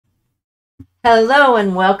Hello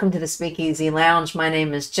and welcome to the Speakeasy Lounge. My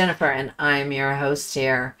name is Jennifer and I'm your host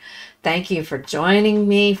here. Thank you for joining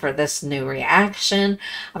me for this new reaction.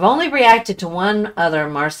 I've only reacted to one other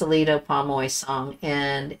Marcelito Pomoy song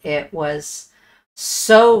and it was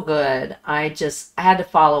so good. I had to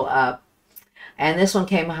follow up. And this one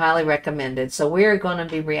came highly recommended. So we're going to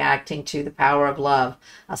be reacting to The Power of Love,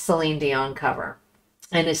 a Celine Dion cover.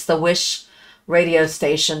 And it's the Wish radio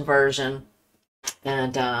station version.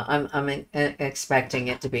 And I'm expecting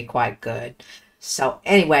it to be quite good. So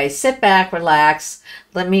anyway, sit back, relax.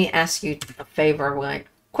 Let me ask you a favor,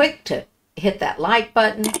 quick, to hit that like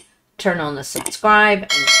button, turn on the subscribe,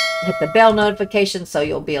 and hit the bell notification so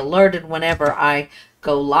you'll be alerted whenever I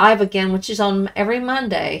go live again, which is on every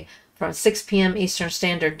Monday from 6 p.m. Eastern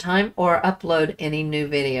Standard Time, or upload any new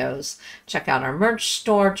videos. Check out our merch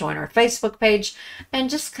store, join our Facebook page, and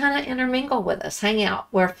just kind of intermingle with us. Hang out.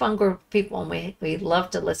 We're a fun group of people, and we love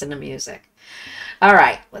to listen to music. All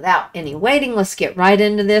right, without any waiting, let's get right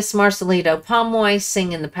into this. Marcelito Pomoy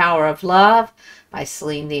singing The Power of Love by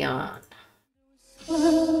Celine Dion.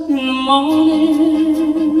 In the morning,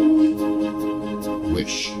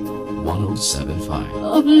 Wish 107.5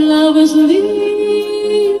 of lovers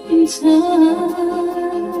leaving town,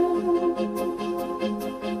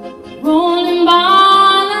 rolling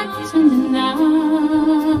by like tender now.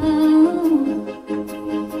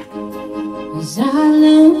 As I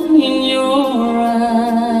look in your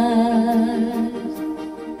eyes,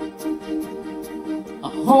 I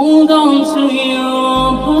hold on to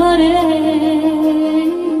your body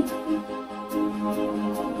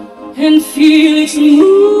and feel its movement.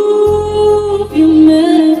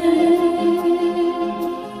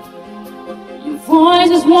 Your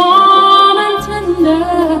voice is warm and tender,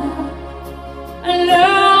 a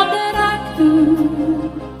love that I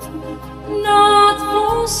could not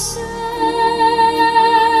forsake.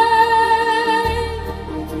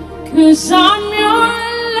 'Cause I'm your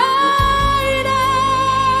lady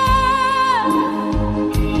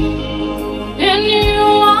and you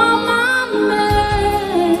are my man.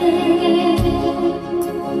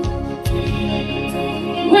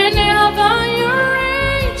 Whenever you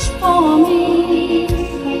reach for me,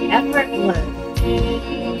 Effortless.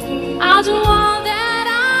 I'll do all that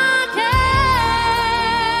I can.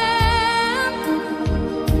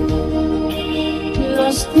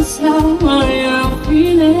 Lost is how I am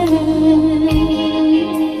feeling,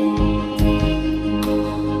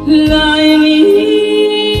 lying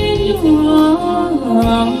in your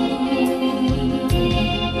arms.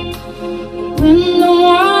 When the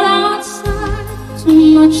world outside too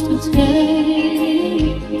much to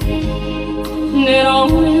take, it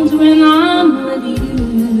all ends when I'm with you.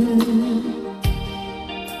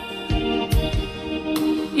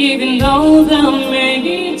 Even though there may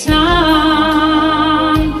be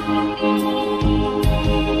time,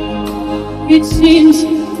 it seems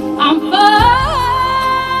I'm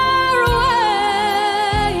far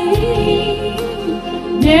away.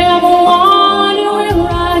 Never wonder where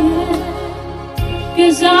I am,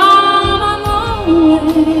 'cause I'm always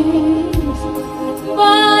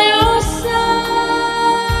by your side.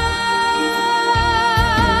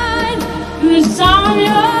 'Cause I'm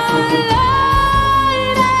your lady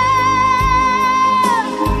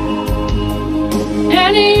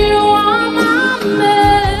and you are my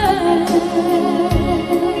man.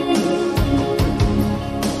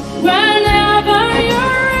 Whenever you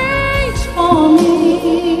reach for me,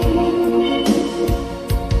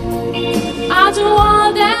 I'll do all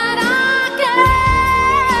that I can.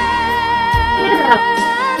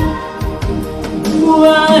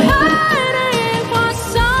 While hiding for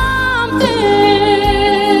something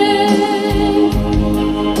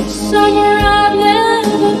somewhere I've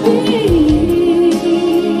never been.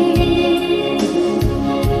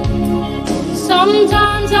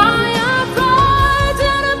 Sometimes I am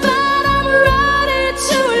frightened, but I'm ready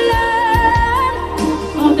to learn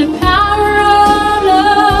of the power of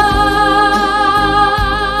love.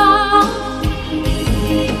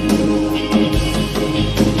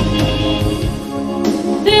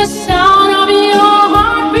 The sound of your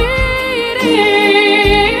heart beating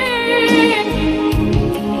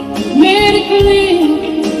made it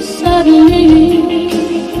clear suddenly.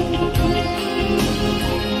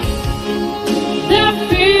 The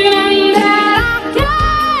feeling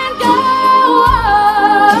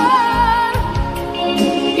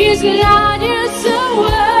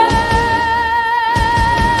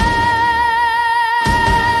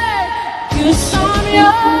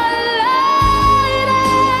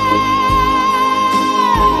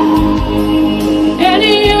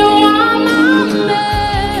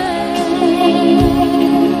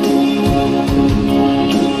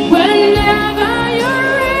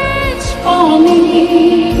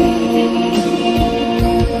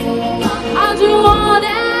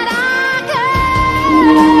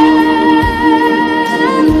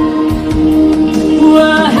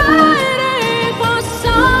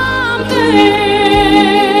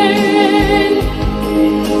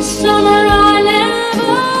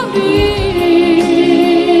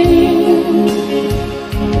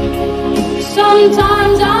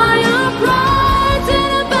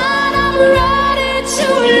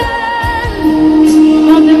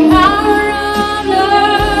of the power of love,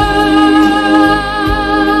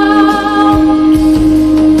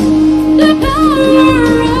 the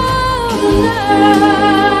power of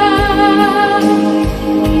love,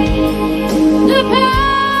 the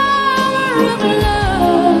power of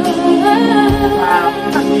love.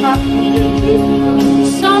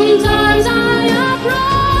 Sometimes I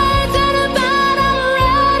upright and about I'm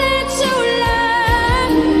ready to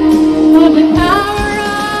learn of the power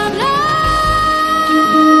of love.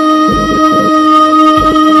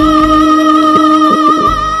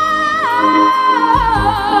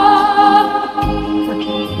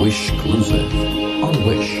 Wish Exclusive on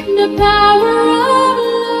Wish The power of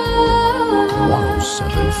love.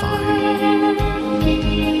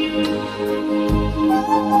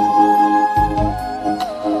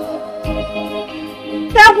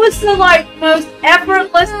 107.5. That was the like most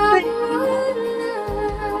effortless thing.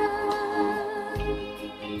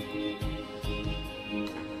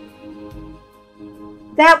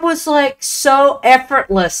 That was like so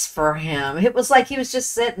effortless for him. It was like he was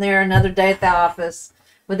just sitting there another day at the office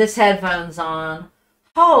with his headphones on.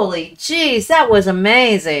 Holy jeez, that was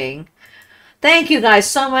amazing. Thank you guys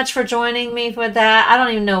so much for joining me with that. I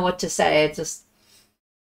don't even know what to say. It's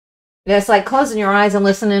like closing your eyes and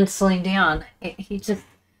listening to Celine Dion. He just,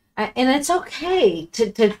 and it's okay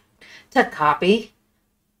to copy,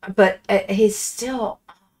 but he's still,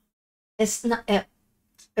 it's not, it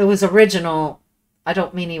was original. I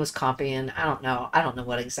don't mean he was copying. I don't know. I don't know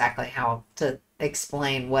what exactly how to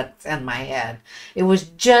explain what's in my head. It was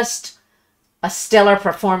just a stellar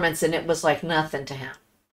performance, and it was like nothing to him.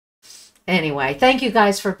 Anyway, thank you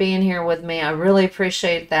guys for being here with me. I really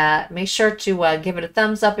appreciate that. Make sure to give it a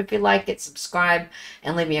thumbs up if you like it, subscribe,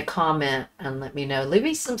 and leave me a comment and let me know. Leave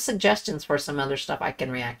me some suggestions for some other stuff I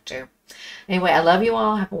can react to. Anyway, I love you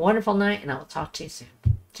all. Have a wonderful night, and I will talk to you soon.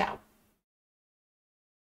 Ciao.